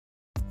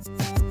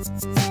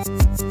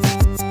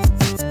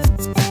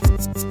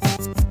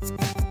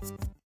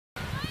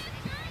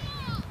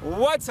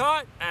What's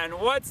hot and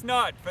what's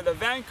not for the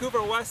Vancouver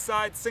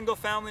Westside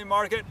single-family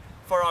market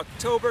for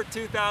October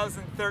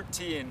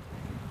 2013.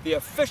 The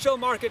official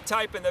market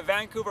type in the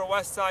Vancouver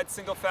Westside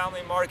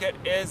single-family market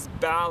is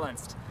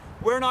balanced.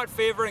 We're not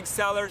favoring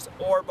sellers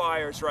or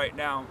buyers right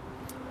now.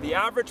 The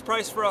average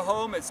price for a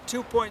home is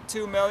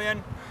 $2.2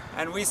 million,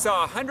 and we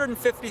saw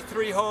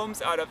 153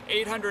 homes out of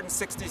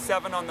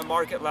 867 on the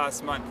market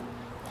last month.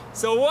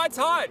 So what's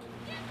hot?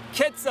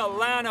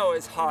 Kitsilano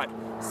is hot,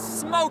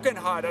 smoking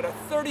hot at a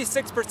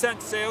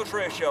 36% sales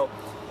ratio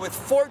with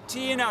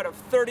 14 out of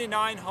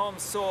 39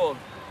 homes sold.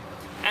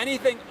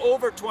 Anything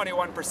over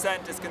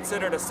 21% is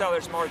considered a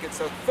seller's market,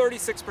 so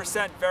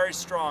 36% very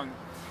strong.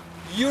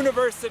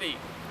 University.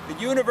 The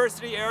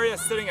University area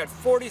is sitting at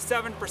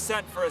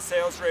 47% for a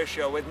sales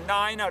ratio with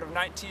 9 out of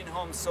 19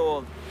 homes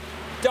sold.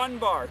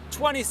 Dunbar,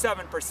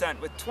 27%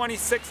 with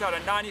 26 out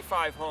of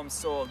 95 homes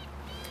sold.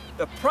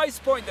 The price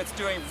point that's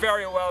doing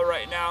very well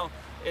right now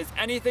is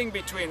anything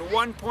between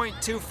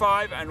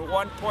 1.25 and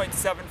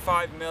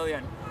 1.75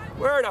 million.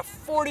 We're at a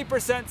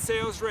 40%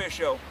 sales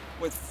ratio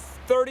with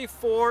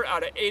 34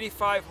 out of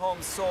 85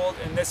 homes sold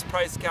in this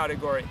price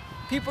category.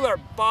 People are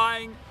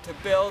buying to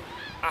build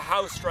a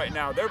house right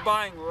now. They're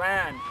buying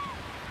land.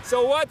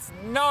 So what's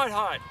not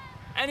hot?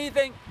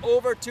 Anything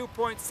over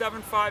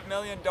 $2.75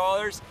 million,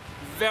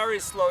 very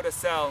slow to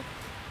sell.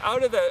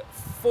 Out of the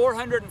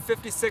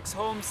 456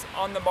 homes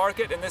on the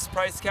market in this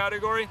price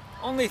category,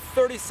 only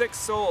 36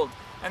 sold,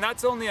 and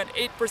that's only an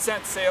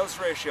 8% sales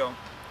ratio.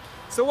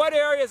 So what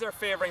areas are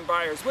favoring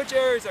buyers? Which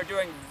areas are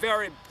doing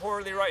very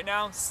poorly right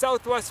now?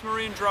 Southwest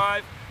Marine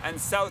Drive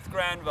and South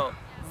Granville.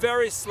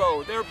 Very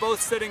slow. They're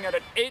both sitting at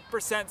an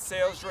 8%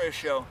 sales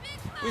ratio.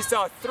 We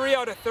saw 3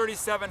 out of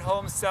 37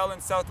 homes sell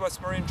in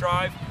Southwest Marine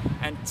Drive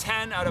and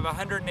 10 out of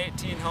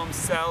 118 homes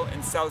sell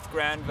in South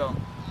Granville.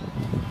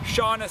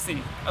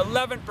 Shaughnessy,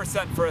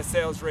 11% for a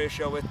sales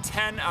ratio with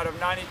 10 out of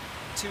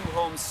 92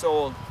 homes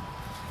sold.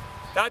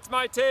 That's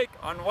my take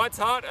on what's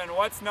hot and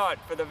what's not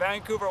for the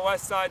Vancouver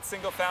Westside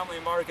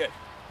single-family market.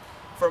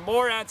 For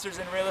more answers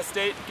in real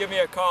estate, give me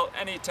a call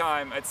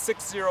anytime at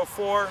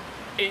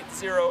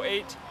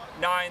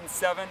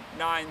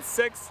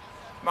 604-808-9796.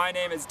 My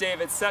name is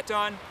David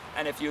Seton,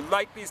 and if you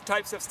like these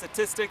types of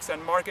statistics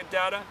and market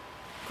data,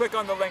 click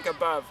on the link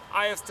above.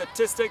 I have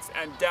statistics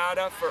and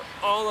data for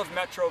all of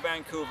Metro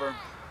Vancouver.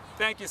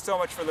 Thank you so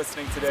much for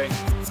listening today.